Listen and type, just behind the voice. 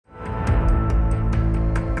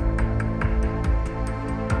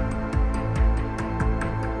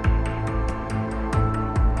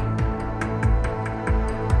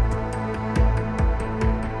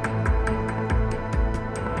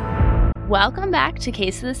Welcome back to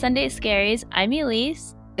Case of the Sunday Scaries. I'm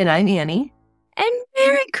Elise. And I'm Annie. And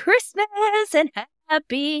Merry Christmas and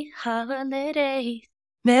Happy Holidays.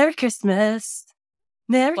 Merry Christmas.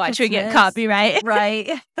 Merry Watch Christmas. we get copyright. Right.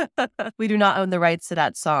 We do not own the rights to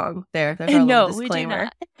that song. There's our little disclaimer.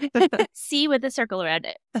 We do not. C with a circle around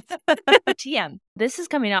it. TM. This is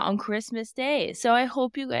coming out on Christmas Day. So I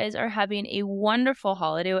hope you guys are having a wonderful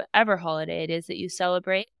holiday, whatever holiday it is that you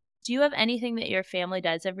celebrate. Do you have anything that your family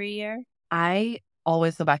does every year? I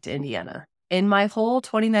always go back to Indiana. In my whole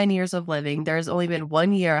 29 years of living, there's only been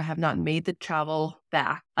 1 year I have not made the travel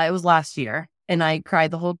back. It was last year, and I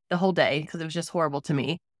cried the whole day because it was just horrible to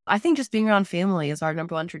me. I think just being around family is our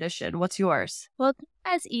number one tradition. What's yours? Well, it's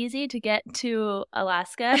not as easy to get to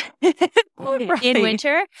Alaska Right. in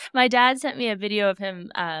winter. My dad sent me a video of him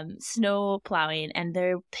snow plowing, and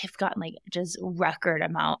they've gotten like just record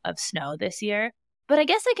amount of snow this year. But I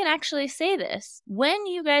guess I can actually say this. When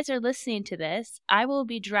you guys are listening to this, I will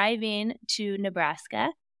be driving to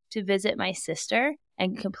Nebraska to visit my sister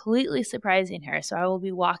and completely surprising her. So I will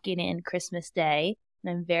be walking in Christmas Day, and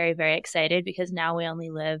I'm very, very excited because now we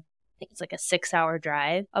only live, I think it's like a 6-hour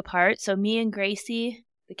drive apart. So me and Gracie,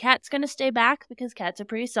 the cat's going to stay back because cats are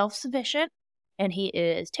pretty self-sufficient, and he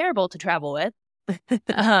is terrible to travel with.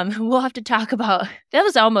 We'll have to talk about, that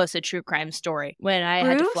was almost a true crime story when I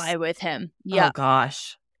had to fly with him. Yeah. Oh,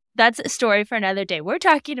 gosh. That's a story for another day. We're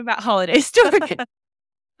talking about holiday stories.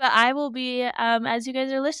 But I will be, as you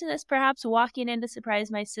guys are listening to this, perhaps walking in to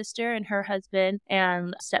surprise my sister and her husband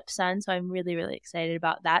and stepson. So I'm really, really excited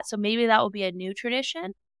about that. So maybe that will be a new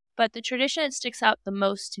tradition. But the tradition that sticks out the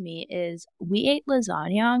most to me is we ate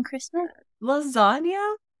lasagna on Christmas.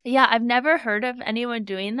 Lasagna? Yeah, I've never heard of anyone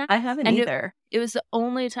doing that. I haven't either. It was the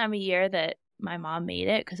only time of year that my mom made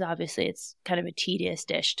it because obviously it's kind of a tedious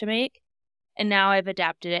dish to make. And now I've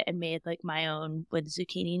adapted it and made like my own with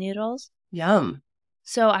zucchini noodles. Yum.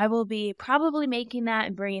 So I will be probably making that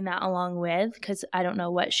and bringing that along with, because I don't know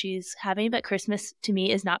what she's having, but Christmas to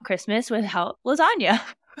me is not Christmas without lasagna.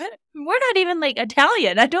 We're not even like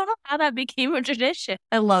Italian. I don't know how that became a tradition.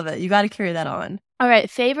 I love it. You got to carry that on. All right.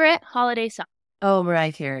 Favorite holiday song? Oh,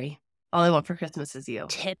 Mariah Carey. All I Want for Christmas Is You.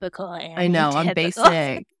 Typical, Annie. I know. Typical. I'm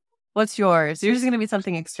basic. What's yours? Yours is going to be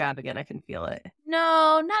something extravagant. I can feel it.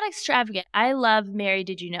 No, not extravagant. I love Mary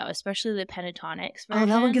Did You Know, especially the Pentatonics version. Oh,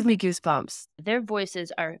 that one gives me goosebumps. Their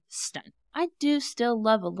voices are stunning. I do still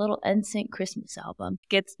love a little NSYNC Christmas album.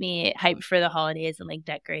 Gets me hyped for the holidays and like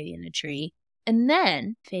decorating the tree. And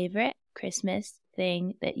then, favorite Christmas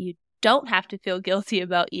thing that you don't have to feel guilty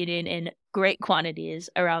about eating in great quantities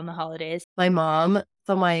around the holidays. My mom,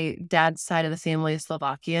 so my dad's side of the family is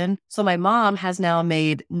Slovakian. So my mom has now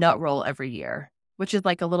made nut roll every year, which is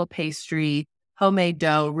like a little pastry, homemade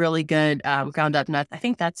dough, really good ground up nuts. I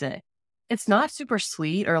think that's it. It's not super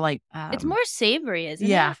sweet or like... it's more savory, isn't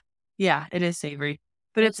it? Yeah, it is savory.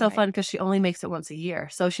 But it's so fun because she only makes it once a year.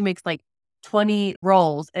 So she makes like 20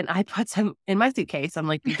 rolls and I put some in my suitcase. I'm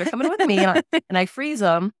like, these are coming with me. And I freeze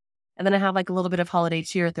them. And then I have like a little bit of holiday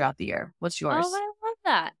cheer throughout the year. What's yours? Oh, I love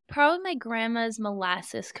that. Probably my grandma's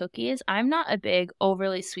molasses cookies. I'm not a big,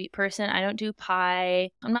 overly sweet person. I don't do pie.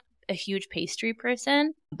 I'm not a huge pastry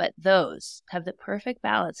person, but those have the perfect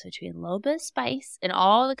balance between a little bit of spice and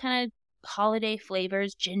all the kind of holiday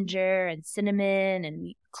flavors, ginger and cinnamon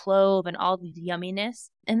and clove and all the yumminess.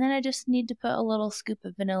 And then I just need to put a little scoop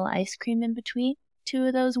of vanilla ice cream in between 2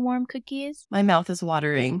 of those warm cookies. My mouth is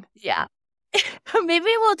watering. Yeah. Maybe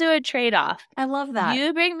we'll do a trade-off. I love that.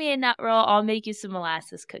 You bring me a nut roll, I'll make you some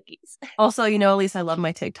molasses cookies. Also, Elise, I love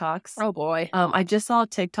my TikToks. Oh, boy. I just saw a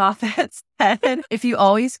TikTok that said, if you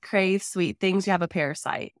always crave sweet things, you have a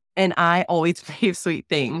parasite. And I always crave sweet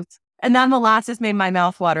things. And that molasses made my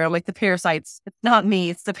mouth water. I'm like, the parasites, it's not me,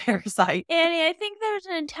 it's the parasite. Annie, I think there's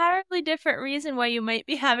an entirely different reason why you might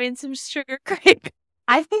be having some sugar cravings.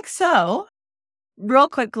 I think so. Real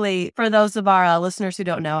quickly, for those of our listeners who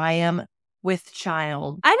don't know, I am with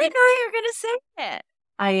child. I didn't know you were going to say it.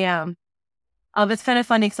 I am. It's kind of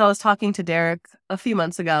funny because I was talking to Derek a few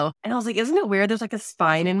months ago and I was like, isn't it weird? There's like a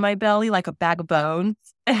spine in my belly, like a bag of bones.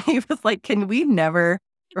 And he was like, can we never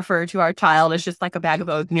refer to our child as just like a bag of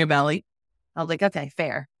bones in your belly? I was like, okay,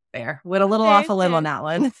 fair. Went a little off a limb on that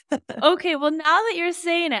one. Okay, well, now that you're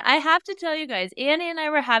saying it, I have to tell you guys, Annie and I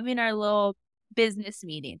were having our little business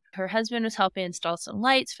meeting. Her husband was helping install some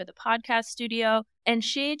lights for the podcast studio, and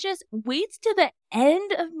she just waits to the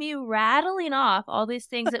end of me rattling off all these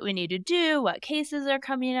things that we need to do, what cases are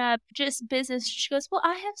coming up, just business. She goes, well,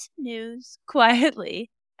 I have some news, quietly.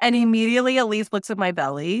 And immediately Elise looks at my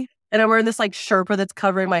belly, and I'm wearing this like Sherpa that's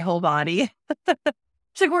covering my whole body.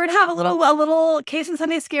 She's like, we're going to have a little case of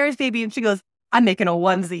Sunday Scaries, baby. And she goes, I'm making a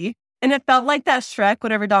onesie. And it felt like that Shrek,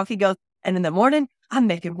 whenever Donkey goes, and in the morning, I'm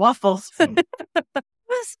making waffles. I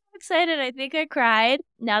was so excited. I think I cried.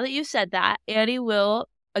 Now that you said that, Annie will,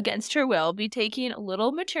 against her will, be taking a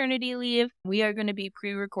little maternity leave. We are going to be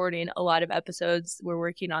pre-recording a lot of episodes. We're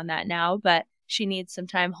working on that now, but she needs some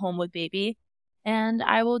time home with baby. And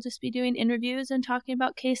I will just be doing interviews and talking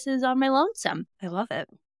about cases on my lonesome. I love it.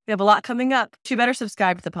 We have a lot coming up. She better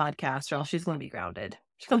subscribe to the podcast or else she's going to be grounded.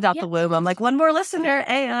 She comes out the womb. I'm like, one more listener.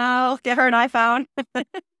 Ayo, get her an iPhone.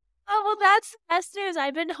 Oh, well, that's the best news.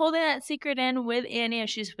 I've been holding that secret in with Annie, and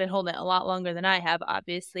she's been holding it a lot longer than I have,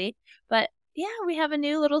 obviously. But yeah, we have a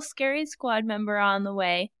new little scary squad member on the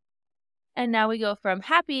way. And now we go from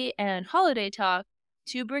happy and holiday talk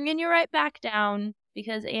to bringing you right back down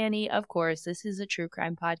because, Annie, of course, this is a true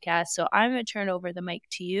crime podcast. So I'm going to turn over the mic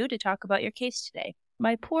to you to talk about your case today.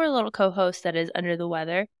 My poor little co-host that is under the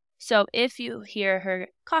weather. So if you hear her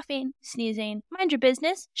coughing, sneezing, mind your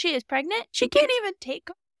business. She is pregnant. She can't even take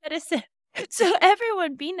medicine. So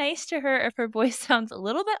everyone be nice to her if her voice sounds a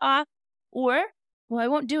little bit off, or, well, I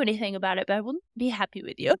won't do anything about it, but I will be happy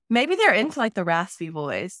with you. Maybe they're into like the raspy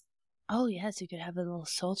voice. Oh, yes, you could have a little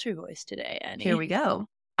sultry voice today, Annie. Here we go.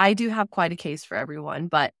 I do have quite a case for everyone,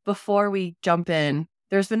 but before we jump in,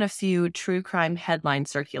 there's been a few true crime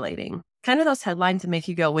headlines circulating. Kind of those headlines that make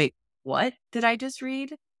you go, wait, what did I just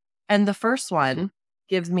read? And the first one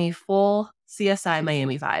gives me full CSI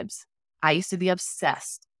Miami vibes. I used to be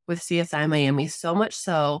obsessed with CSI Miami, so much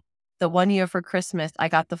so that one year for Christmas, I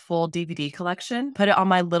got the full DVD collection, put it on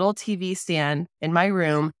my little TV stand in my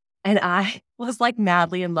room, and I was like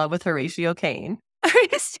madly in love with Horatio Caine. Are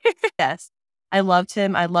you serious? Yes. I loved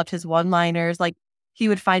him. I loved his one-liners. Like, he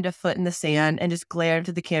would find a foot in the sand and just glare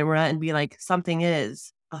into the camera and be like, something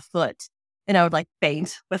is afoot. And I would like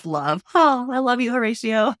faint with love. Oh, I love you,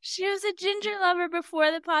 Horatio. She was a ginger lover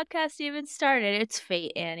before the podcast even started. It's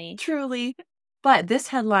fate, Annie. Truly. But this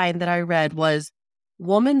headline that I read was,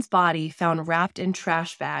 woman's body found wrapped in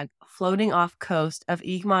trash bag floating off coast of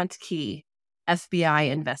Egmont Key, FBI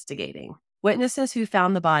investigating. Witnesses who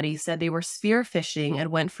found the body said they were spear fishing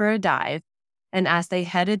and went for a dive. And as they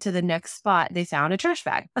headed to the next spot, they found a trash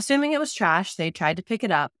bag. Assuming it was trash, they tried to pick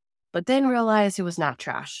it up, but then realized it was not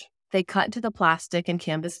trash. They cut into the plastic and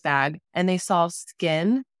canvas bag, and they saw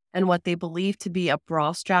skin and what they believed to be a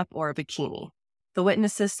bra strap or a bikini. The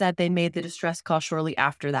witnesses said they made the distress call shortly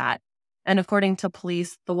after that. And according to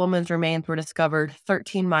police, the woman's remains were discovered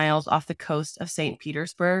 13 miles off the coast of St.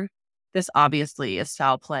 Petersburg. This obviously is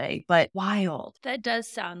foul play, but wild. That does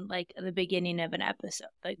sound like the beginning of an episode,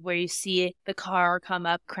 like where you see the car come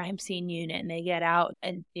up, crime scene unit, and they get out,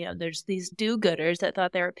 and there's these do-gooders that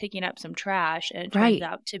thought they were picking up some trash, and it turns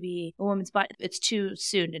out to be a woman's body. It's too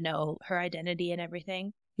soon to know her identity and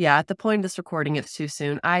everything. Yeah, at the point of this recording, it's too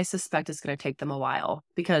soon. I suspect it's going to take them a while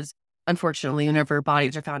because, unfortunately, whenever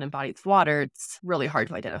bodies are found in bodies of water, it's really hard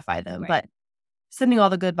to identify them. Right. But sending all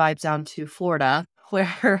the good vibes down to Florida,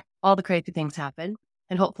 where all the crazy things happen,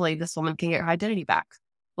 and hopefully this woman can get her identity back.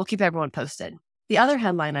 We'll keep everyone posted. The other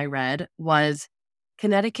headline I read was,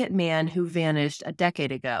 Connecticut man who vanished a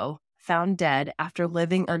decade ago found dead after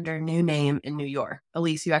living under new name in New York.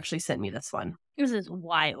 Elise, you actually sent me this one. This is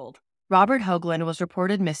wild. Robert Hoagland was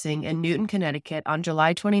reported missing in Newton, Connecticut on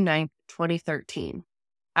July 29, 2013,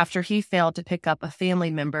 after he failed to pick up a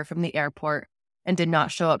family member from the airport and did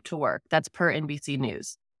not show up to work. That's per NBC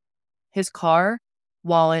News. His car,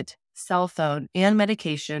 wallet, cell phone, and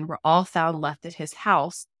medication were all found left at his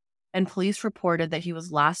house, and police reported that he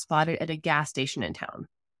was last spotted at a gas station in town.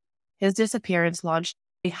 His disappearance launched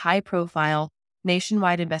a high-profile,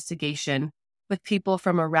 nationwide investigation with people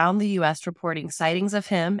from around the U.S. reporting sightings of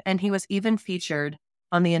him, and he was even featured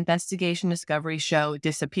on the investigation discovery show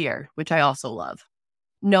Disappear, which I also love.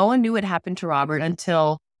 No one knew what happened to Robert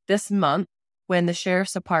until this month when the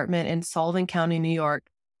sheriff's department in Sullivan County, New York,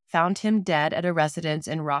 found him dead at a residence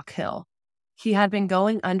in Rock Hill. He had been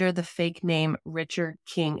going under the fake name Richard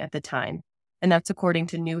King at the time, and that's according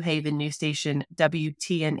to New Haven news station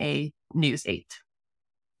WTNA News 8.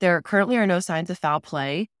 There currently are no signs of foul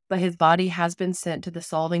play, but his body has been sent to the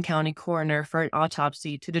Sullivan County coroner for an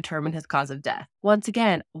autopsy to determine his cause of death. Once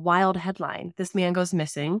again, wild headline. This man goes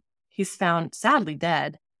missing. He's found sadly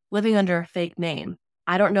dead, living under a fake name.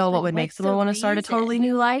 I don't know what would make someone want to start a totally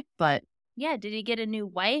new life, but... Yeah, did he get a new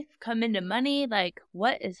wife, come into money? Like,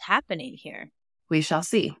 what is happening here? We shall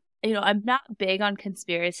see. I'm not big on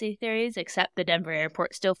conspiracy theories, except the Denver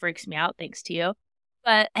airport still freaks me out, thanks to you.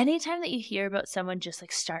 But anytime that you hear about someone just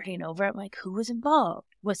like starting over, I'm like, who was involved?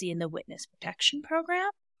 Was he in the witness protection program?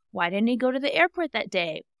 Why didn't he go to the airport that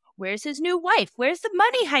day? Where's his new wife? Where's the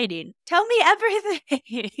money hiding? Tell me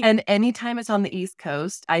everything. And anytime it's on the East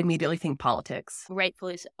Coast, I immediately think politics.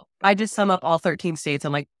 Rightfully so. I just sum up all 13 states.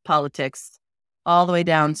 I'm like, politics, all the way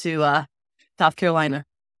down to South Carolina.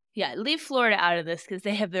 Yeah, leave Florida out of this because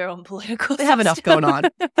they have their own political They have enough system.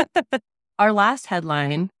 going on. Our last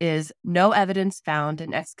headline is no evidence found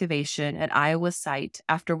in excavation at Iowa site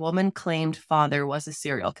after woman claimed father was a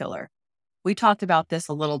serial killer. We talked about this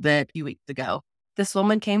a little bit a few weeks ago. This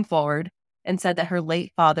woman came forward and said that her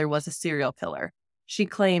late father was a serial killer. She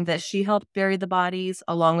claimed that she helped bury the bodies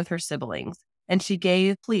along with her siblings, and she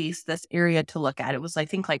gave police this area to look at. It was, I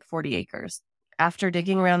think, like 40 acres. After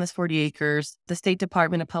digging around this 40 acres, the State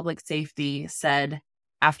Department of Public Safety said,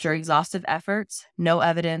 after exhaustive efforts, no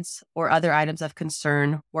evidence or other items of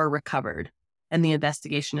concern were recovered, and the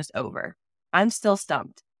investigation is over. I'm still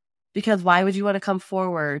stumped, because why would you want to come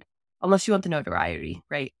forward unless you want the notoriety,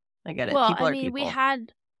 right? I get it. Well, People I are mean, we people.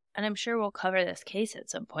 had, and I'm sure we'll cover this case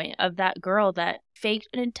at some point, of that girl that faked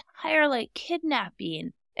an entire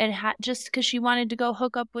kidnapping and just because she wanted to go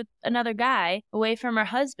hook up with another guy away from her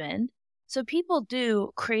husband. So people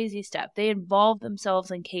do crazy stuff. They involve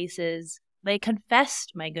themselves in cases. They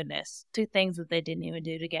confessed, my goodness, to things that they didn't even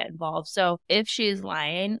do to get involved. So if she's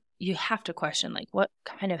lying, you have to question, what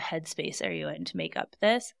kind of headspace are you in to make up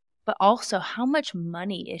this? But also, how much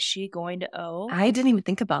money is she going to owe? I didn't even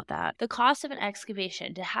think about that. The cost of an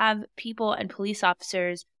excavation, to have people and police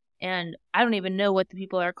officers, and I don't even know what the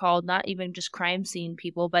people are called, not even just crime scene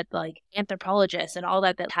people, but anthropologists and all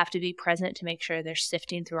that have to be present to make sure they're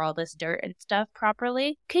sifting through all this dirt and stuff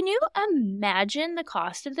properly. Can you imagine the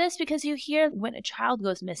cost of this? Because you hear when a child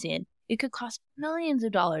goes missing, it could cost millions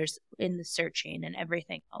of dollars in the searching and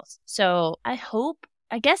everything else. So I hope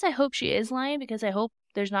she is lying, because I hope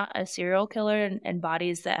there's not a serial killer and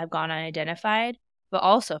bodies that have gone unidentified, but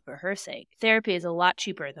also for her sake. Therapy is a lot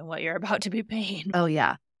cheaper than what you're about to be paying. Oh,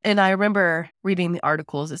 yeah. And I remember reading the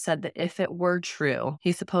articles. It said that if it were true,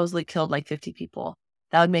 he supposedly killed 50 people.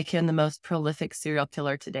 That would make him the most prolific serial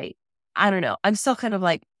killer to date. I don't know. I'm still kind of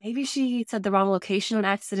maybe she said the wrong location on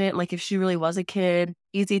accident. If she really was a kid,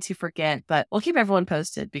 easy to forget. But we'll keep everyone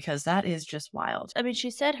posted, because that is just wild. I mean,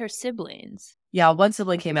 she said her siblings. Yeah, one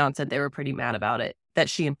sibling came out and said they were pretty mad about it, that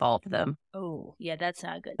she involved them. Oh, yeah, that's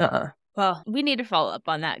not good. Well, we need to follow up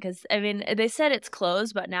on that, because, I mean, they said it's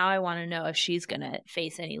closed, but now I want to know if she's going to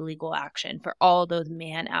face any legal action for all those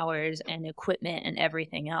man hours and equipment and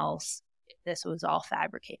everything else. This was all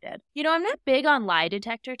fabricated. I'm not big on lie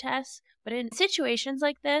detector tests, but in situations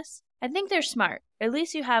like this, I think they're smart. At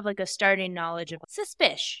least you have a starting knowledge of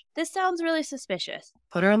suspicious. This sounds really suspicious.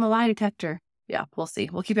 Put her on the lie detector. Yeah, we'll see.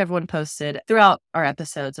 We'll keep everyone posted throughout our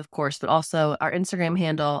episodes, of course, but also our Instagram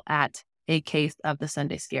handle at A Case of the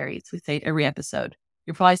Sunday Scaries. We say every episode.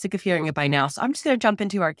 You're probably sick of hearing it by now, so I'm just going to jump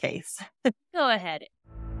into our case. Go ahead.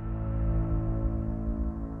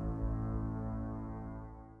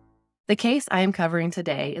 The case I am covering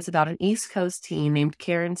today is about an East Coast teen named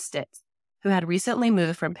Karen Stitt, who had recently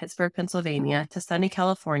moved from Pittsburgh, Pennsylvania to sunny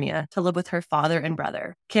California to live with her father and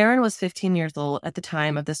brother. Karen was 15 years old at the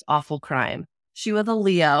time of this awful crime. She was a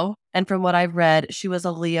Leo, and from what I've read, she was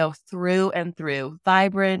a Leo through and through.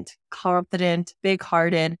 Vibrant, confident,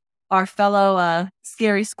 big-hearted. Our fellow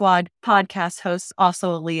Scary Squad podcast host,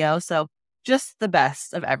 also a Leo, so just the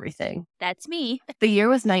best of everything. That's me. The year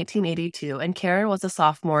was 1982, and Karen was a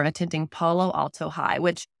sophomore attending Palo Alto High,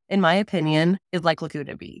 which, in my opinion, is like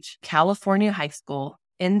Laguna Beach. California high school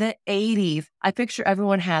in the 80s. I picture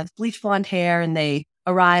everyone has bleach blonde hair and they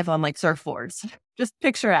arrive on surfboards. Just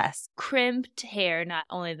picturesque. Crimped hair, not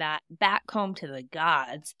only that, backcombed to the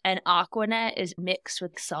gods. And Aquanet is mixed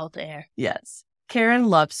with salt air. Yes. Karen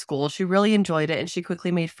loved school. She really enjoyed it, and she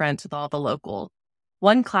quickly made friends with all the locals.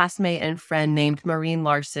 One classmate and friend named Maureen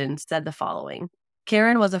Larson said the following: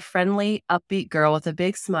 Karen was a friendly, upbeat girl with a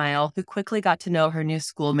big smile who quickly got to know her new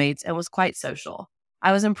schoolmates and was quite social.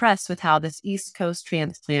 I was impressed with how this East Coast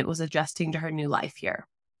transplant was adjusting to her new life here.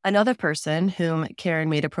 Another person whom Karen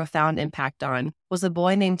made a profound impact on was a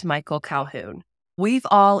boy named Michael Calhoun. We've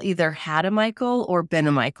all either had a Michael or been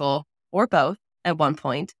a Michael, or both, at one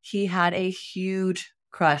point. He had a huge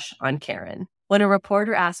crush on Karen. When a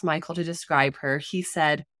reporter asked Michael to describe her, he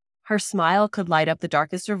said, her smile could light up the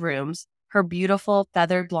darkest of rooms, her beautiful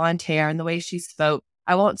feathered blonde hair and the way she spoke.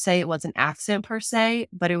 I won't say it was an accent per se,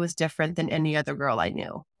 but it was different than any other girl I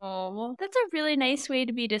knew. Oh, well, that's a really nice way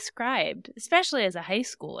to be described, especially as a high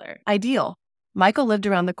schooler. Ideal. Michael lived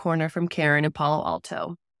around the corner from Karen in Palo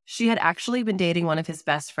Alto. She had actually been dating one of his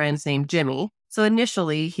best friends named Jimmy, so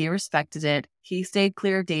initially he respected it. He stayed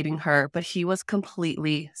clear of dating her, but he was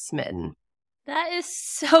completely smitten. That is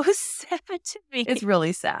so sad to me. It's really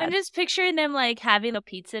I'm sad. just picturing them like having a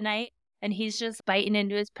pizza night and he's just biting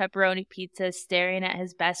into his pepperoni pizza, staring at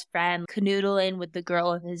his best friend, canoodling with the girl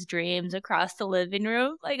of his dreams across the living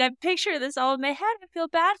room. Like, I picture this all in my head. I feel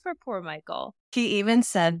bad for poor Michael. He even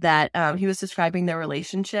said that he was describing their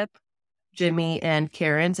relationship, Jimmy and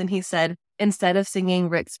Karen's, and he said, instead of singing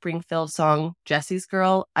Rick Springfield's song, Jesse's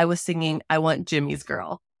Girl, I was singing, I Want Jimmy's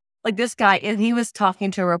Girl. Like this guy, and he was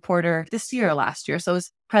talking to a reporter this year or last year, so it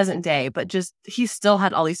was present day, but just he still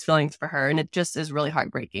had all these feelings for her, and it just is really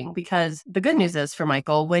heartbreaking because the good news is for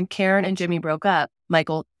Michael, when Karen and Jimmy broke up,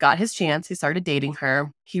 Michael got his chance. He started dating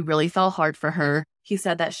her. He really fell hard for her. He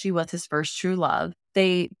said that she was his first true love.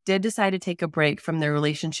 They did decide to take a break from their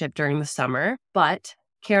relationship during the summer, but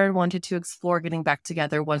Karen wanted to explore getting back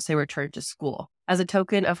together once they returned to school. As a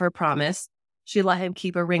token of her promise, she let him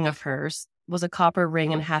keep a ring of hers, was a copper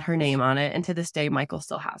ring and had her name on it, and to this day, Michael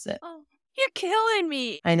still has it. Oh, you're killing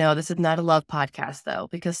me. I know, this is not a love podcast, though,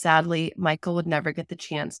 because sadly, Michael would never get the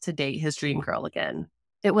chance to date his dream girl again.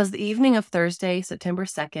 It was the evening of Thursday, September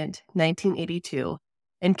 2nd, 1982,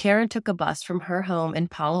 and Karen took a bus from her home in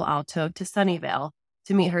Palo Alto to Sunnyvale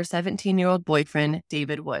to meet her 17-year-old boyfriend,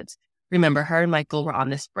 David Woods. Remember, her and Michael were on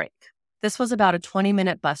this break. This was about a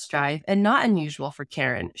 20-minute bus drive and not unusual for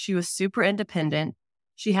Karen. She was super independent.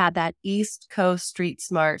 She had that East Coast street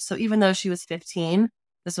smart, so even though she was 15,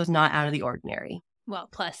 this was not out of the ordinary. Well,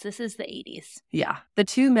 plus, this is the 80s. Yeah. The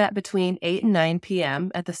two met between 8 and 9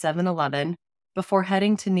 p.m. at the 7-Eleven before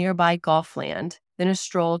heading to nearby Golfland, then a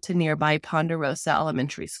stroll to nearby Ponderosa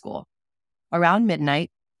Elementary School. Around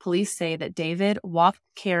midnight, police say that David walked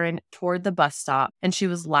Karen toward the bus stop, and she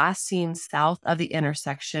was last seen south of the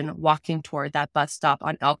intersection walking toward that bus stop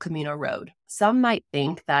on El Camino Road. Some might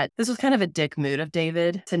think that this was kind of a dick move of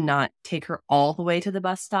David to not take her all the way to the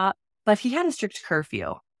bus stop, but he had a strict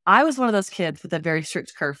curfew. I was one of those kids with a very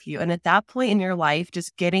strict curfew, and at that point in your life,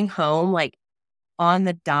 just getting home, like, on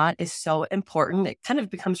the dot is so important. It kind of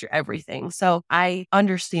becomes your everything. So I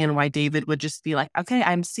understand why David would just be like, okay,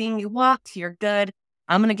 I'm seeing you walk. You're good.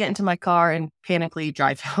 I'm going to get into my car and panically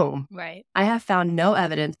drive home. Right. I have found no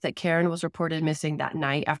evidence that Karen was reported missing that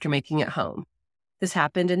night after making it home. This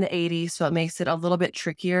happened in the 80s, so it makes it a little bit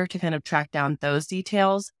trickier to kind of track down those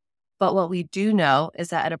details. But what we do know is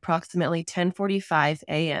that at approximately 10:45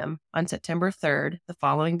 a.m. on September 3rd, the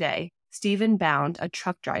following day, Stephen Bound, a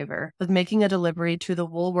truck driver, was making a delivery to the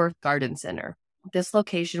Woolworth Garden Center. This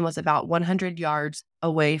location was about 100 yards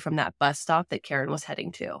away from that bus stop that Karen was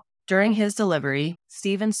heading to. During his delivery,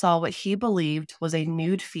 Stephen saw what he believed was a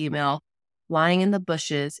nude female lying in the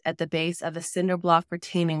bushes at the base of a cinder block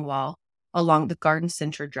retaining wall along the Garden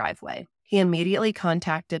Center driveway. He immediately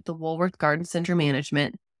contacted the Woolworth Garden Center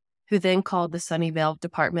management, who then called the Sunnyvale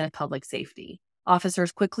Department of Public Safety.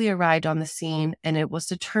 Officers quickly arrived on the scene, and it was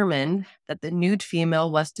determined that the nude female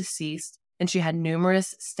was deceased and she had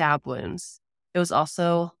numerous stab wounds. It was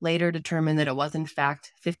also later determined that it was, in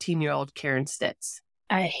fact, 15-year-old Karen Stitt.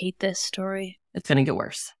 I hate this story. It's going to get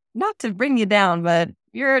worse. Not to bring you down, but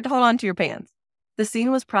hold on to your pants. The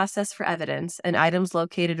scene was processed for evidence, and items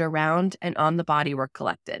located around and on the body were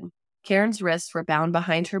collected. Karen's wrists were bound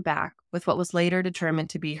behind her back with what was later determined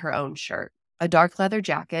to be her own shirt. A dark leather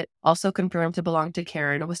jacket, also confirmed to belong to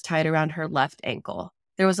Karen, was tied around her left ankle.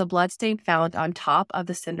 There was a bloodstain found on top of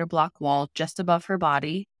the cinder block wall just above her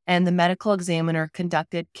body, and the medical examiner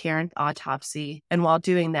conducted Karen's autopsy, and while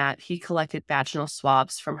doing that, he collected vaginal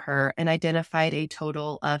swabs from her and identified a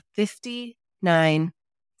total of 59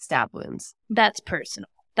 stab wounds. That's personal.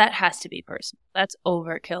 That has to be personal. That's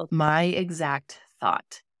overkill. My exact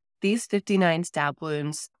thought. These 59 stab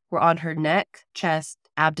wounds were on her neck, chest,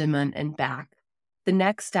 abdomen, and back. The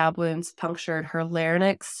neck stab wounds punctured her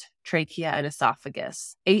larynx, trachea, and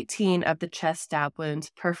esophagus. 18 of the chest stab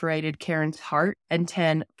wounds perforated Karen's heart, and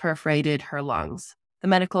 10 perforated her lungs. The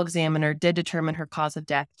medical examiner did determine her cause of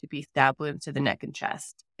death to be stab wounds to the neck and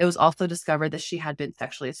chest. It was also discovered that she had been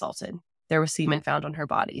sexually assaulted. There was semen found on her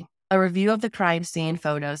body. A review of the crime scene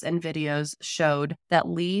photos and videos showed that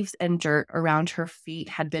leaves and dirt around her feet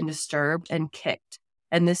had been disturbed and kicked.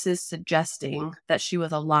 And this is suggesting that she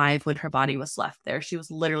was alive when her body was left there. She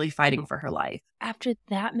was literally fighting for her life. After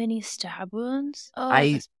that many stab wounds? Oh,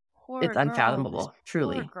 it's girl. unfathomable,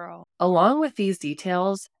 truly. Poor girl. Along with these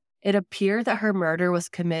details, it appeared that her murder was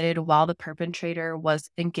committed while the perpetrator was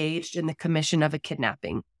engaged in the commission of a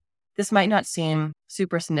kidnapping. This might not seem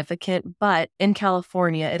super significant, but in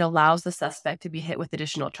California, it allows the suspect to be hit with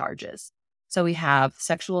additional charges. So we have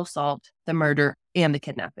sexual assault, the murder, and the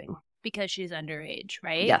kidnapping. Because she's underage,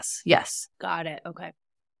 right? Yes. Got it. Okay.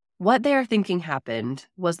 What they are thinking happened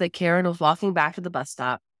was that Karen was walking back to the bus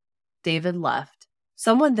stop. David left.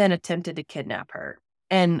 Someone then attempted to kidnap her,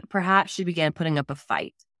 and perhaps she began putting up a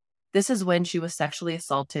fight. This is when she was sexually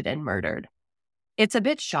assaulted and murdered. It's a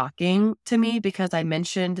bit shocking to me because I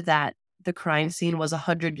mentioned that the crime scene was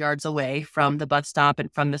 100 yards away from the bus stop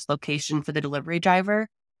and from this location for the delivery driver.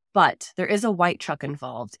 But there is a white truck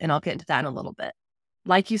involved, and I'll get into that in a little bit.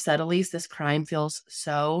 Like you said, Elise, this crime feels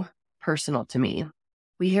so personal to me.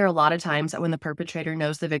 We hear a lot of times that when the perpetrator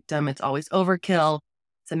knows the victim, it's always overkill.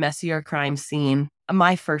 It's a messier crime scene.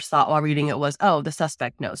 My first thought while reading it was, oh, the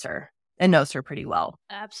suspect knows her and knows her pretty well.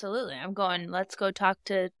 Absolutely. I'm going, let's go talk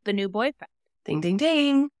to the new boyfriend. Ding, ding,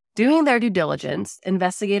 ding. Doing their due diligence,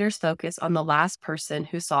 investigators focus on the last person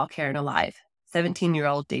who saw Karen alive,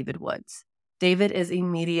 17-year-old David Woods. David is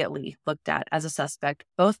immediately looked at as a suspect,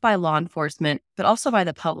 both by law enforcement, but also by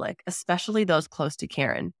the public, especially those close to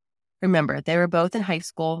Karen. Remember, they were both in high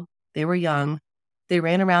school, they were young, they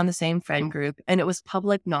ran around the same friend group, and it was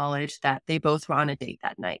public knowledge that they both were on a date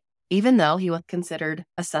that night. Even though he was considered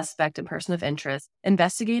a suspect and person of interest,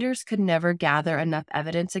 investigators could never gather enough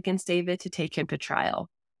evidence against David to take him to trial.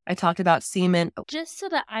 I talked about semen. Just so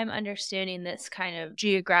that I'm understanding this kind of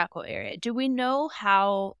geographical area, do we know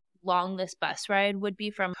how long this bus ride would be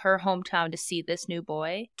from her hometown to see this new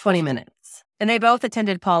boy? 20 minutes. And they both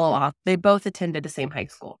attended Palo Alto. They both attended the same high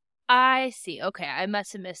school. I see. Okay, I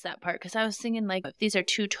must have missed that part because I was thinking like if these are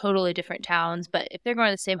two totally different towns, but if they're going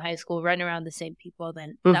to the same high school, running around the same people,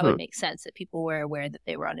 then that would make sense that people were aware that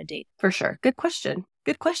they were on a date. For sure. Good question.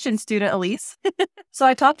 Good question, student Elise. So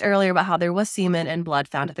I talked earlier about how there was semen and blood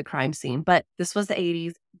found at the crime scene, but this was the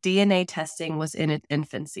 80s. DNA testing was in its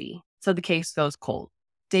infancy, so the case goes cold.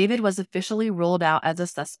 David was officially ruled out as a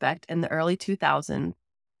suspect in the early 2000s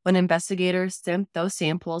when investigators sent those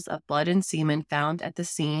samples of blood and semen found at the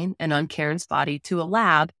scene and on Karen's body to a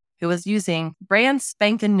lab who was using brand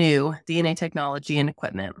spanking new DNA technology and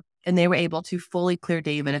equipment, and they were able to fully clear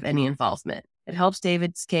David of any involvement. It helps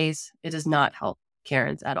David's case. It does not help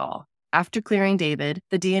Karen's at all. After clearing David,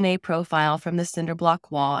 the DNA profile from the cinder block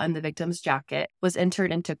wall and the victim's jacket was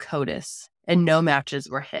entered into CODIS, and no matches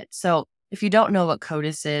were hit. So if you don't know what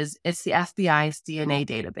CODIS is, it's the FBI's DNA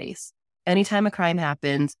database. Anytime a crime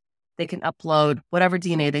happens, they can upload whatever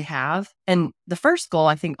DNA they have. And the first goal,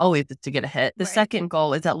 I think, always is to get a hit. The second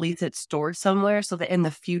goal is at least it's stored somewhere so that in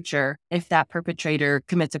the future, if that perpetrator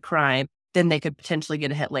commits a crime, then they could potentially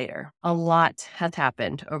get a hit later. A lot has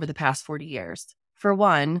happened over the past 40 years. For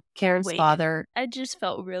one, Karen's father... I just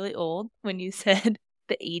felt really old when you said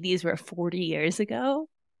the 80s were 40 years ago.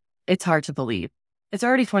 It's hard to believe. It's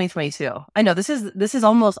already 2022. I know this is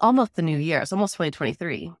almost the new year. It's almost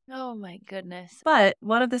 2023. Oh my goodness. But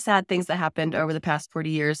one of the sad things that happened over the past 40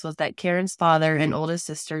 years was that Karen's father and oldest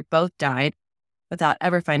sister both died without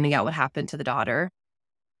ever finding out what happened to the daughter.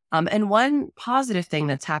 And one positive thing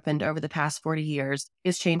that's happened over the past 40 years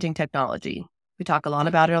is changing technology. We talk a lot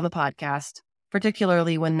about it on the podcast,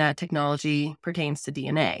 particularly when that technology pertains to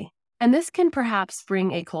DNA. And this can perhaps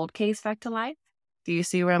bring a cold case back to life. Do you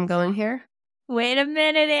see where I'm going here? Wait a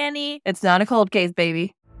minute, Annie. It's not a cold case,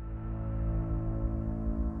 baby.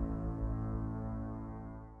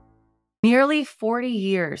 Nearly 40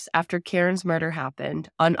 years after Karen's murder happened,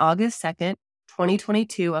 on August 2nd,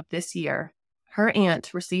 2022 of this year, her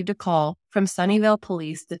aunt received a call from Sunnyvale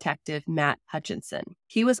Police Detective Matt Hutchinson.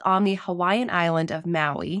 He was on the Hawaiian island of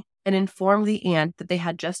Maui and informed the aunt that they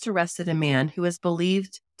had just arrested a man who was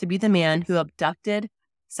believed to be the man who abducted,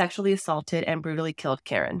 sexually assaulted, and brutally killed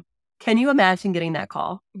Karen. Can you imagine getting that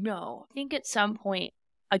call? No. I think at some point,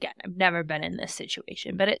 again, I've never been in this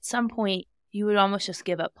situation, but at some point, you would almost just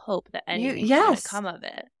give up hope that anything's going to come of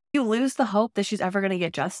it. You lose the hope that she's ever going to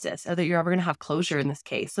get justice or that you're ever going to have closure in this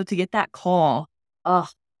case. So to get that call,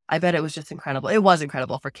 I bet it was just incredible. It was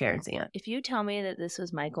incredible for Karen's aunt. If you tell me that this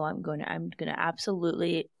was Michael, I'm going to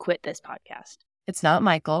absolutely quit this podcast. It's not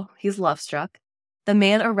Michael. He's love-struck. The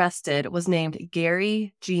man arrested was named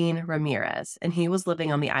Gary Jean Ramirez, and he was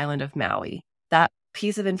living on the island of Maui. That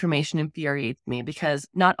piece of information infuriates me because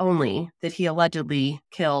not only did he allegedly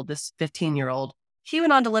kill this 15-year-old, he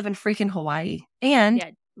went on to live in freaking Hawaii. And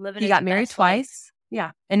he got married twice.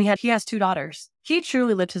 Yeah. And he has 2 daughters. He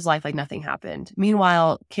truly lived his life like nothing happened.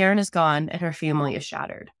 Meanwhile, Karen is gone and her family is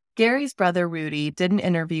shattered. Gary's brother, Rudy, did an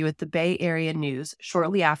interview with the Bay Area News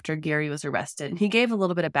shortly after Gary was arrested, and he gave a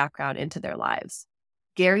little bit of background into their lives.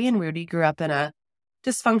 Gary and Rudy grew up in a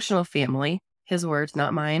dysfunctional family, his words,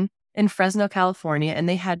 not mine, in Fresno, California, and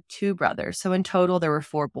they had 2 brothers. So in total, there were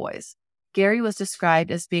 4 boys. Gary was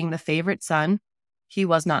described as being the favorite son. He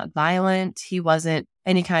was not violent. He wasn't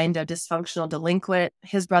any kind of dysfunctional delinquent.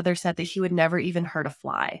 His brother said that he would never even hurt a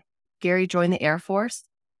fly. Gary joined the Air Force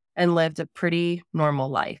and lived a pretty normal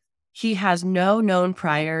life. He has no known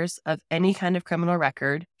priors of any kind of criminal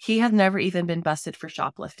record. He has never even been busted for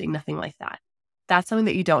shoplifting, nothing like that. That's something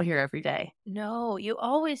that you don't hear every day. No, you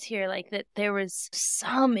always hear like that there was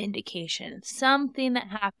some indication, something that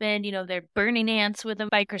happened. They're burning ants with a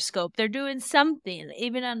microscope. They're doing something,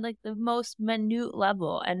 even on like the most minute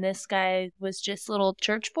level. And this guy was just little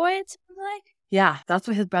church boy, it sounds like. Yeah, that's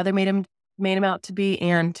what his brother made him out to be.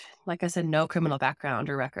 And like I said, no criminal background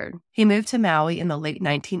or record. He moved to Maui in the late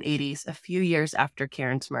 1980s, a few years after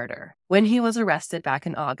Karen's murder. When he was arrested back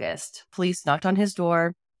in August, police knocked on his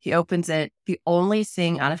door. He opens it. The only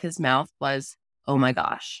thing out of his mouth was, "Oh my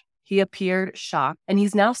gosh." He appeared shocked, and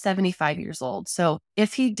he's now 75 years old. So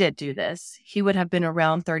if he did do this, he would have been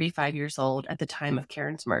around 35 years old at the time of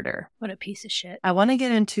Karen's murder. What a piece of shit. I want to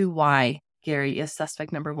get into why Gary is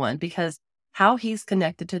suspect number one, because how he's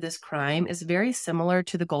connected to this crime is very similar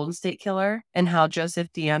to the Golden State Killer and how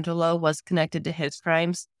Joseph D'Angelo was connected to his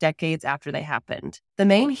crimes decades after they happened. The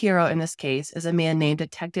main hero in this case is a man named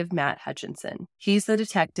Detective Matt Hutchinson. He's the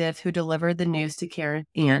detective who delivered the news to Karen's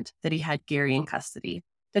aunt that he had Gary in custody.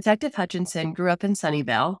 Detective Hutchinson grew up in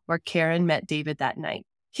Sunnyvale, where Karen met David that night.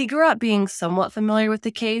 He grew up being somewhat familiar with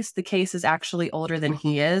the case. The case is actually older than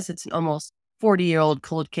he is. It's an almost 40-year-old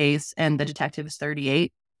cold case, and the detective is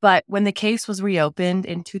 38. But when the case was reopened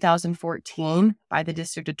in 2014 by the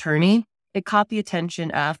district attorney, it caught the attention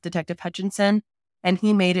of Detective Hutchinson, and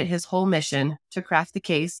he made it his whole mission to craft the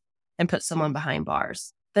case and put someone behind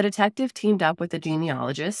bars. The detective teamed up with a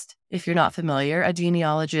genealogist. If you're not familiar, a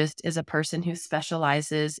genealogist is a person who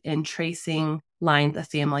specializes in tracing lines of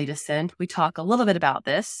family descent. We talk a little bit about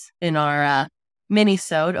this in our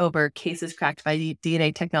mini-sode over cases cracked by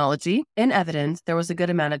DNA technology. In evidence, there was a good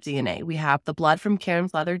amount of DNA. We have the blood from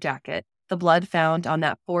Karen's leather jacket, the blood found on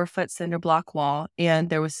that 4-foot cinder block wall, and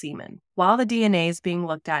there was semen. While the DNA is being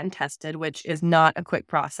looked at and tested, which is not a quick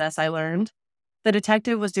process, I learned, the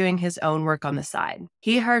detective was doing his own work on the side.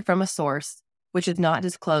 He heard from a source, which is not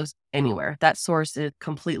disclosed anywhere. That source is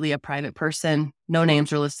completely a private person. No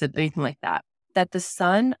names are listed, anything like that. That the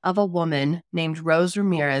son of a woman named Rose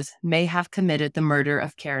Ramirez may have committed the murder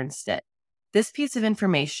of Karen Stitt. This piece of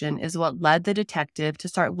information is what led the detective to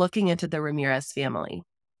start looking into the Ramirez family.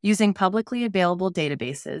 Using publicly available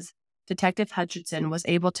databases, Detective Hutchinson was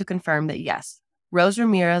able to confirm that yes, Rose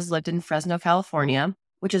Ramirez lived in Fresno, California,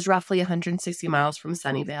 which is roughly 160 miles from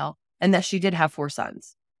Sunnyvale, and that she did have 4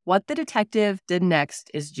 sons. What the detective did next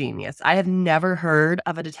is genius. I have never heard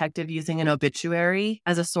of a detective using an obituary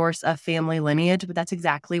as a source of family lineage, but that's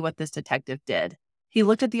exactly what this detective did. He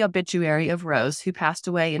looked at the obituary of Rose, who passed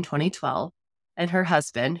away in 2012, and her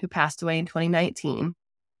husband, who passed away in 2019.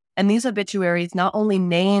 And these obituaries not only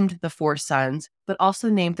named the 4 sons, but also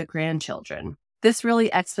named the grandchildren. This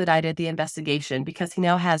really expedited the investigation because he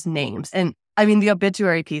now has names. And I mean, the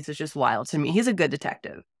obituary piece is just wild to me. He's a good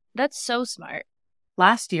detective. That's so smart.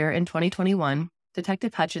 Last year, in 2021,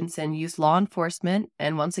 Detective Hutchinson used law enforcement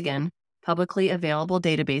and, once again, publicly available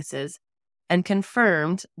databases and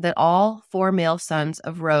confirmed that all 4 male sons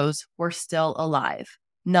of Rose were still alive.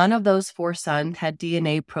 None of those 4 sons had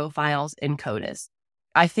DNA profiles in CODIS.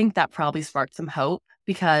 I think that probably sparked some hope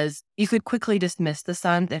because you could quickly dismiss the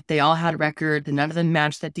sons if they all had records and none of them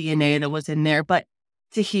matched the DNA that was in there. But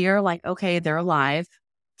to hear like, okay, they're alive.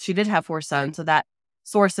 She did have 4 sons, so that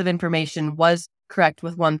source of information was correct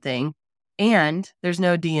with one thing, and there's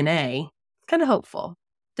no DNA. It's kind of hopeful.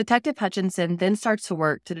 Detective Hutchinson then starts to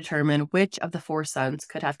work to determine which of the 4 sons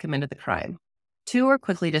could have committed the crime. 2 were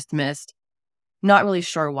quickly dismissed. Not really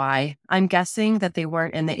sure why. I'm guessing that they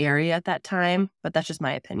weren't in the area at that time, but that's just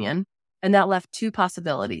my opinion. And that left 2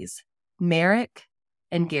 possibilities, Merrick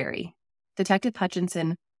and Gary. Detective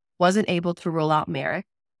Hutchinson wasn't able to rule out Merrick,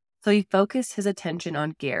 so he focused his attention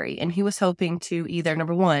on Gary, and he was hoping to either,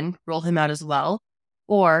 number 1, rule him out as well,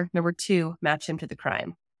 or number 2, match him to the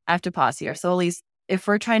crime. I have to pause here. So Elise, if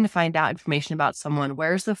we're trying to find out information about someone,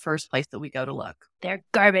 where's the first place that we go to look? Their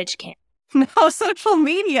garbage can. No, social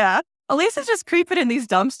media. Elise is just creeping in these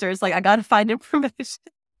dumpsters like, I gotta find information.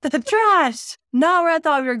 The trash. Not where I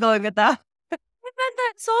thought we were going with that. I meant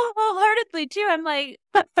that so wholeheartedly, too. I'm like...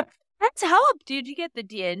 That's help, dude. You get the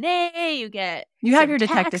DNA, you have your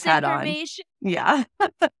detective hat on. Yeah.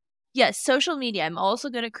 Yes, social media. I'm also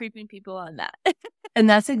good at creeping people on that. And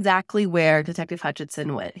that's exactly where Detective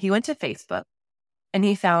Hutchinson went. He went to Facebook and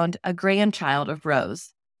he found a grandchild of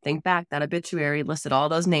Rose. Think back, that obituary listed all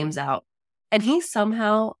those names out. And he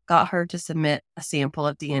somehow got her to submit a sample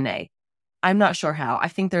of DNA. I'm not sure how. I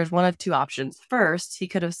think there's one of 2 options. First, he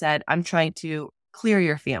could have said, I'm trying to clear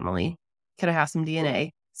your family. Could I have some DNA?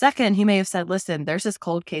 Second, he may have said, listen, there's this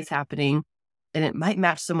cold case happening and it might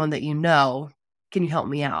match someone that you know. Can you help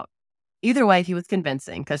me out? Either way, he was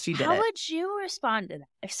convincing because she did How it. would you respond to that?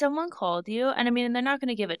 If someone called you, and I mean, they're not going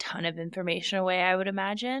to give a ton of information away, I would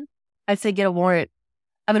imagine. I'd say get a warrant.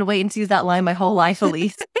 I've been waiting to use that line my whole life,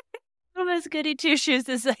 Elise. Miss Goody Two Shoes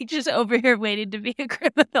is like just over here waiting to be a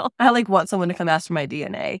criminal. I like want someone to come ask for my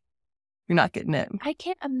DNA. You're not getting it. I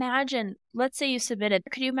can't imagine. Let's say you submitted.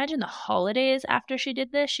 Could you imagine the holidays after she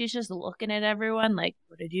did this? She's just looking at everyone like,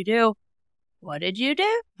 what did you do? What did you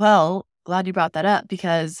do? Well, glad you brought that up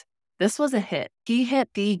because this was a hit. He hit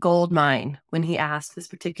the gold mine when he asked this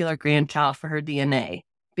particular grandchild for her DNA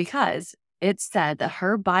because it said that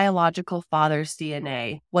her biological father's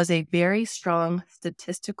DNA was a very strong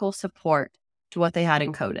statistical support to what they had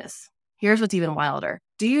in CODIS. Here's what's even wilder.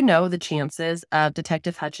 Do you know the chances of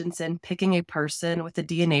Detective Hutchinson picking a person with a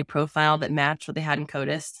DNA profile that matched what they had in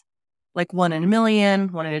CODIS? Like 1 in a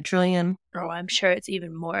million, 1 in a trillion? Oh, I'm sure it's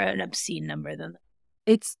even more an obscene number than that.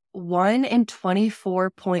 It's 1 in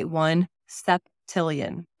 24.1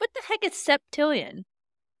 septillion. What the heck is septillion?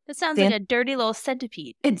 That sounds like a dirty little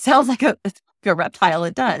centipede. It sounds like a reptile.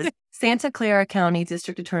 It does. Santa Clara County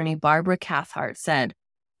District Attorney Barbara Cathcart said,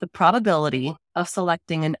 the probability of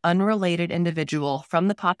selecting an unrelated individual from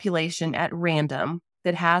the population at random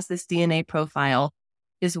that has this DNA profile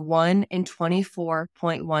is 1 in 24.1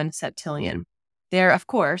 septillion. There, of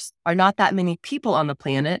course, are not that many people on the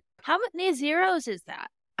planet. How many zeros is that?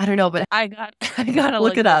 I don't know, but I gotta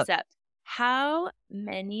look it up. How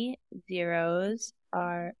many zeros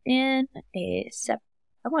are in a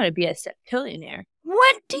I want to be a septillionaire.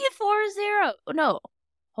 24 zeros. No,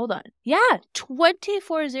 hold on. Yeah,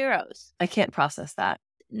 24 zeros. I can't process that.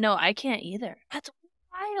 No, I can't either. That's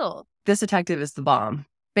wild. This detective is the bomb.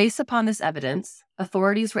 Based upon this evidence,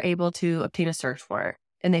 authorities were able to obtain a search warrant,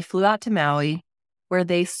 and they flew out to Maui, where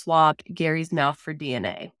they swabbed Gary's mouth for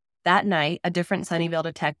DNA. That night, a different Sunnyvale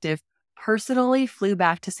detective personally flew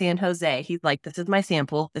back to San Jose. He's like, this is my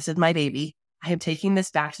sample. This is my baby. I am taking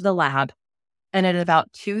this back to the lab. And at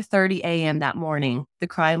about 2:30 a.m. that morning, the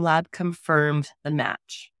crime lab confirmed the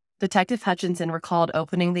match. Detective Hutchinson recalled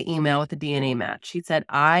opening the email with the DNA match. He said,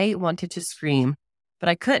 I wanted to scream, but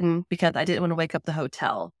I couldn't because I didn't want to wake up the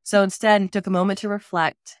hotel. So instead, he took a moment to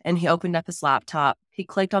reflect, and he opened up his laptop. He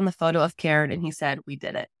clicked on the photo of Karen, and he said, we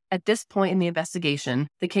did it. At this point in the investigation,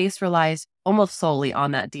 the case relies almost solely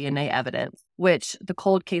on that DNA evidence, which the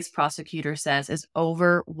cold case prosecutor says is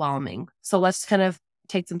overwhelming. So let's kind of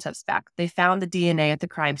take some steps back. They found the DNA at the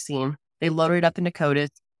crime scene. They loaded it up into CODIS,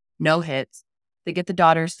 no hits. They get the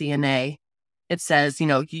daughter's DNA. It says,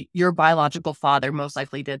 your biological father most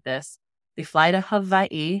likely did this. They fly to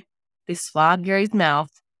Hawaii. They swab Gary's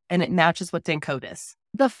mouth, and it matches what's in CODIS.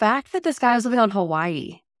 The fact that this guy was living on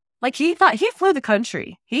Hawaii, like he thought he flew the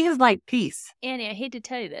country. He is like peace. Annie, I hate to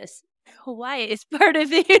tell you this. Hawaii is part of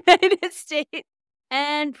the United States.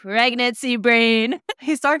 And pregnancy brain.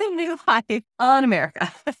 He started a new life on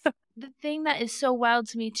America. The thing that is so wild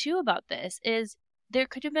to me, too, about this is there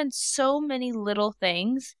could have been so many little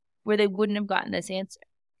things where they wouldn't have gotten this answer.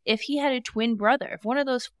 If he had a twin brother, if one of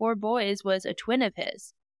those 4 boys was a twin of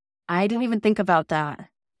his. I didn't even think about that.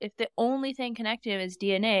 If the only thing connecting him is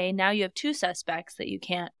DNA, now you have 2 suspects that you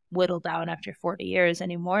can't whittle down after 40 years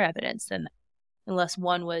any more evidence than that, unless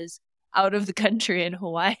one was out of the country in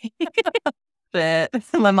Hawaii. But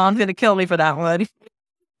my mom's going to kill me for that one.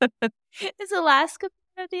 Is Alaska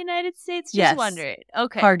part of the United States? Just yes. wondering.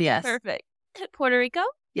 Okay. Hard yes. Perfect. Puerto Rico?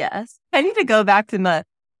 Yes. I need to go back to my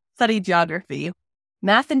study geography.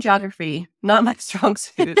 Math and geography, not my strong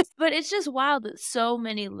suit. But it's just wild that so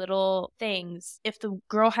many little things, if the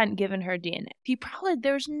girl hadn't given her DNA,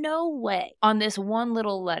 there's no way on this one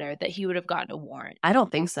little letter that he would have gotten a warrant. I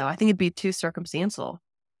don't think so. I think it'd be too circumstantial.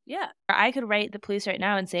 Yeah. I could write the police right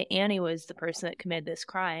now and say Annie was the person that committed this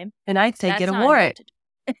crime. And I'd say get a warrant.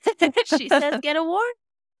 She says get a warrant.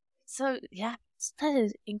 So, yeah, that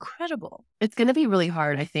is incredible. It's going to be really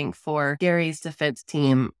hard, I think, for Gary's defense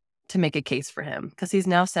team to make a case for him because he's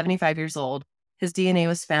now 75 years old. His DNA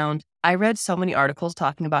was found. I read so many articles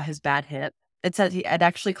talking about his bad hip. It said it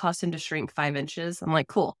actually caused him to shrink 5 inches. I'm like,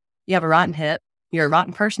 cool. You have a rotten hip. You're a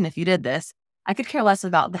rotten person if you did this. I could care less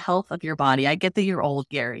about the health of your body. I get that you're old,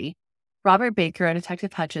 Gary. Robert Baker and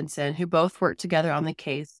Detective Hutchinson, who both worked together on the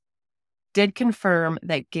case, did confirm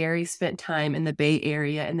that Gary spent time in the Bay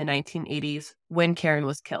Area in the 1980s when Karen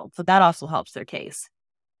was killed. So that also helps their case.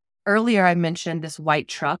 Earlier, I mentioned this white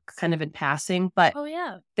truck kind of in passing, but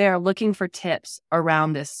they're looking for tips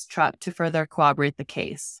around this truck to further corroborate the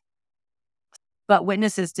case. But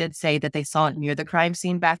witnesses did say that they saw it near the crime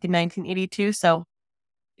scene back in 1982. So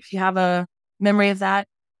if you have a memory of that,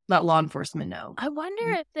 let law enforcement know. I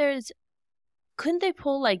wonder if couldn't they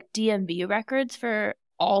pull like DMV records for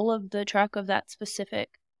all of the truck of that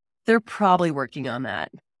specific? They're probably working on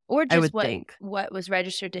that, Or I just would think. what was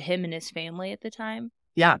registered to him and his family at the time?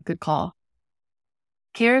 Yeah, good call.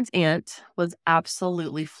 Karen's aunt was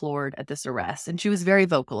absolutely floored at this arrest, and she was very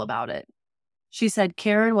vocal about it. She said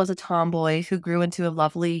Karen was a tomboy who grew into a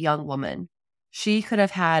lovely young woman. She could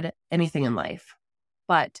have had anything in life,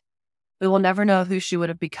 but we will never know who she would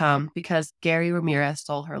have become because Gary Ramirez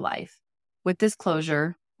stole her life. With this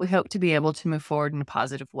closure, we hope to be able to move forward in a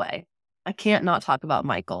positive way. I can't not talk about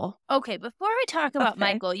Michael. Okay, before we talk about Okay.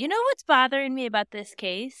 Michael, you know what's bothering me about this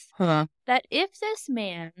case? Huh. That if this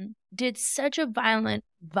man did such a violent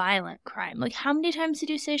crime, like how many times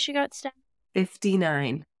did you say she got stabbed?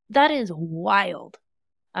 59. That is wild.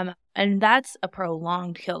 And that's a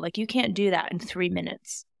prolonged kill. Like you can't do that in 3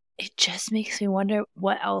 minutes. It just makes me wonder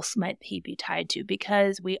what else might he be tied to,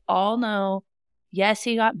 because we all know, yes,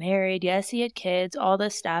 he got married. Yes, he had kids, all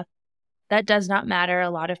this stuff. That does not matter. A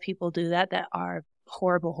lot of people do that are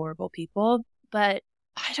horrible, horrible people. But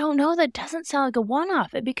I don't know. That doesn't sound like a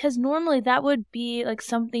one-off, because normally that would be like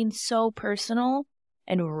something so personal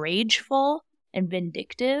and rageful and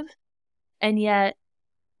vindictive. And yet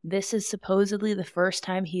this is supposedly the first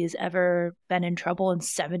time he has ever been in trouble in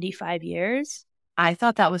 75 years. I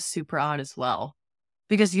thought that was super odd as well,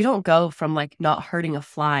 because you don't go from like not hurting a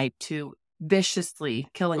fly to viciously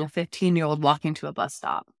killing a 15-year-old walking to a bus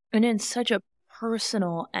stop. And in such a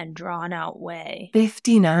personal and drawn out way.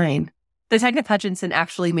 59. Detective Hutchinson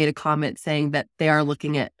actually made a comment saying that they are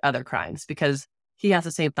looking at other crimes because he has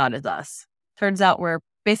the same thought as us. Turns out we're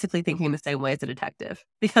basically thinking the same way as a detective,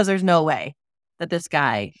 because there's no way that this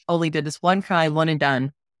guy only did this one crime, one and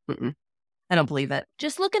done. I don't believe it.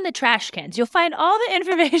 Just look in the trash cans. You'll find all the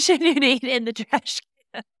information you need in the trash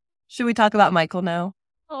can. Should we talk about Michael now?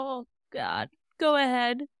 Oh, God. Go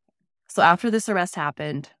ahead. So after this arrest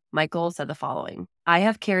happened, Michael said the following: I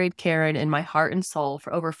have carried Karen in my heart and soul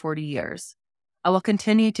for over 40 years. I will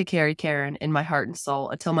continue to carry Karen in my heart and soul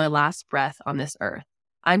until my last breath on this earth.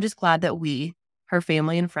 I'm just glad that we, her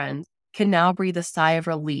family and friends, can now breathe a sigh of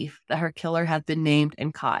relief that her killer has been named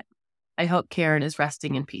and caught. I hope Karen is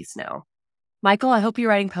resting in peace now. Michael, I hope you're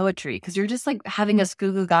writing poetry, because you're just like having a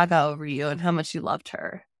goo goo gaga over you and how much you loved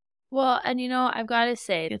her. Well, and I've got to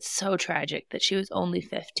say, it's so tragic that she was only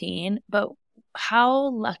 15, but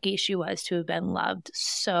how lucky she was to have been loved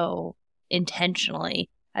so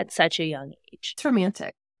intentionally at such a young age. It's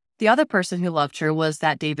romantic. The other person who loved her was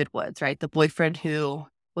that David Woods, right? The boyfriend who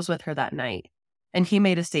was with her that night. And he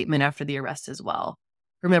made a statement after the arrest as well.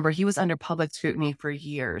 Remember, he was under public scrutiny for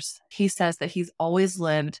years. He says that he's always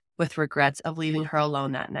lived with regrets of leaving her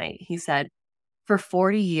alone that night. He said, for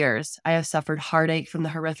 40 years, I have suffered heartache from the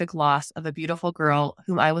horrific loss of a beautiful girl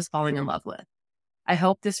whom I was falling in love with. I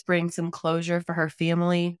hope this brings some closure for her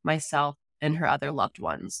family, myself, and her other loved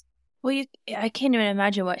ones. Well, I can't even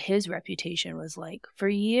imagine what his reputation was like for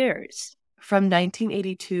years. From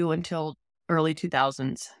 1982 until early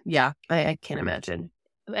 2000s. Yeah, I can't imagine.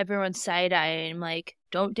 Everyone's side-eyeing, like,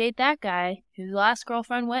 don't date that guy whose last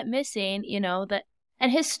girlfriend went missing,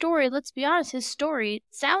 and his story, let's be honest, his story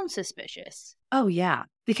sounds suspicious. Oh, yeah,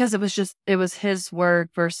 because it was his word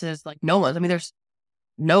versus like no one's. I mean, there's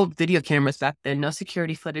no video cameras back then, no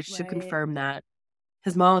security footage to confirm that.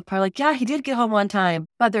 His mom was probably like, yeah, he did get home one time,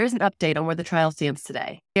 but there is an update on where the trial stands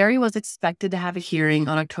today. Gary was expected to have a hearing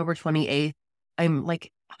on October 28th. I'm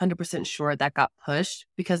like 100% sure that got pushed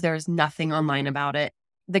because there is nothing online about it.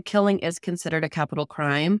 The killing is considered a capital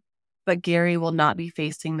crime, but Gary will not be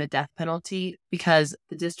facing the death penalty because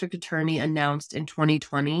the district attorney announced in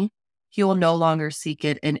 2020 he will no longer seek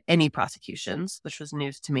it in any prosecutions, which was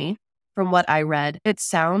news to me. From what I read, it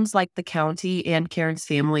sounds like the county and Karen's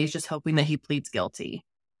family is just hoping that he pleads guilty.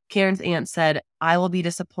 Karen's aunt said, I will be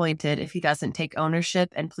disappointed if he doesn't take ownership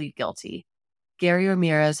and plead guilty. Gary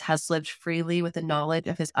Ramirez has lived freely with the knowledge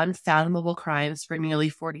of his unfathomable crimes for nearly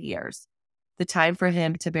 40 years. The time for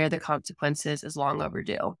him to bear the consequences is long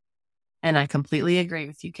overdue. And I completely agree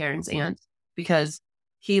with you, Karen's aunt, because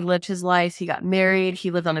he lived his life. He got married.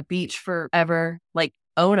 He lived on a beach forever. Like,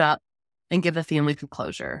 own up and give the family some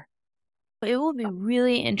closure. It will be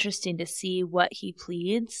really interesting to see what he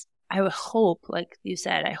pleads. I would hope, like you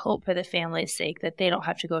said, I hope for the family's sake that they don't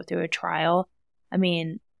have to go through a trial. I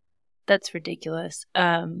mean, that's ridiculous.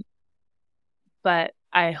 But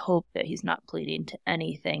I hope that he's not pleading to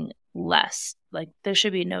anything less. Like, there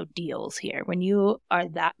should be no deals here. When you are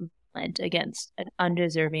that violent against an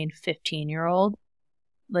undeserving 15-year-old,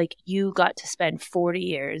 like, you got to spend 40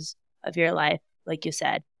 years of your life, like you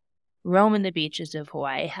said, roaming the beaches of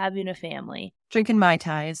Hawaii, having a family. Drinking Mai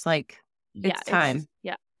Tais, like, it's time.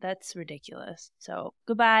 Yeah, that's ridiculous. So,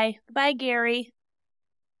 goodbye. Goodbye, Gary.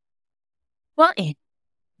 Well,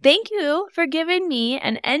 thank you for giving me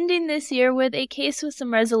and ending this year with a case with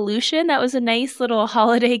some resolution. That was a nice little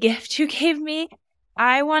holiday gift you gave me.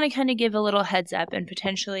 I want to kind of give a little heads up and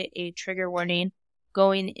potentially a trigger warning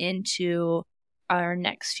going into our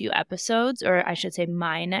next few episodes, or I should say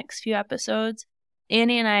my next few episodes.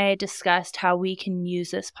 Annie and I discussed how we can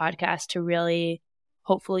use this podcast to really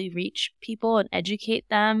hopefully reach people and educate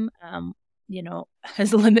them.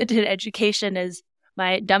 As limited education as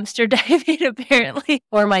my dumpster diving, apparently.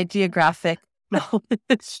 Or my geographic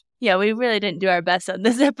knowledge. Yeah, we really didn't do our best on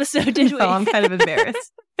this episode, did we? No, I'm kind of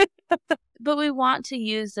embarrassed. But we want to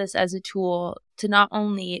use this as a tool to not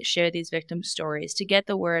only share these victim stories, to get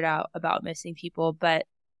the word out about missing people, but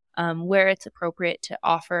where it's appropriate to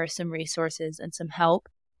offer some resources and some help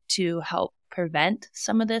to help prevent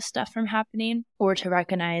some of this stuff from happening, or to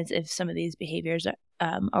recognize if some of these behaviors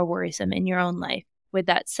are worrisome in your own life. With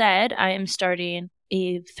that said, I am starting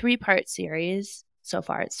a 3-part series. So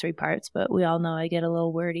far it's 3 parts, but we all know I get a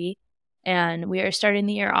little wordy. And we are starting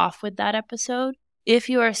the year off with that episode. If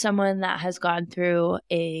you are someone that has gone through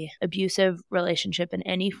a abusive relationship in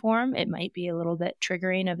any form, it might be a little bit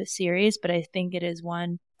triggering of a series, but I think it is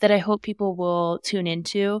one that I hope people will tune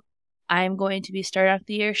into. I'm going to be starting off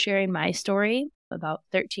the year sharing my story. About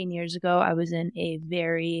 13 years ago, I was in a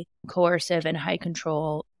very coercive and high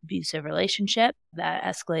control abusive relationship that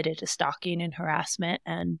escalated to stalking and harassment.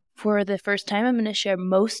 And for the first time, I'm going to share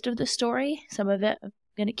most of the story. Some of it I'm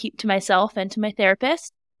going to keep to myself and to my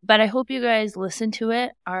therapist. But I hope you guys listen to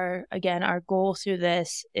it. Our goal through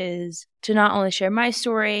this is to not only share my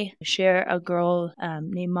story, share a girl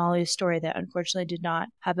named Molly's story that unfortunately did not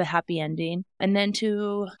have a happy ending, and then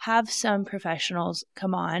to have some professionals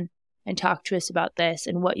come on and talk to us about this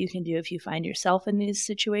and what you can do if you find yourself in these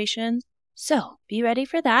situations. So be ready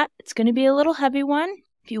for that. It's going to be a little heavy one.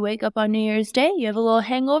 If you wake up on New Year's Day, you have a little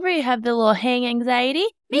hangover, you have the little hang anxiety,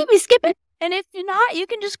 maybe skip it. And if you're not, you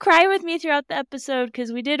can just cry with me throughout the episode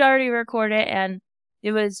because we did already record it and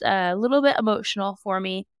it was a little bit emotional for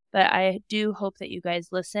me. But I do hope that you guys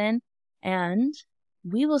listen and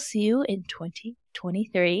we will see you in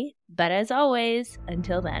 2023. But as always,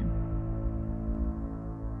 until then.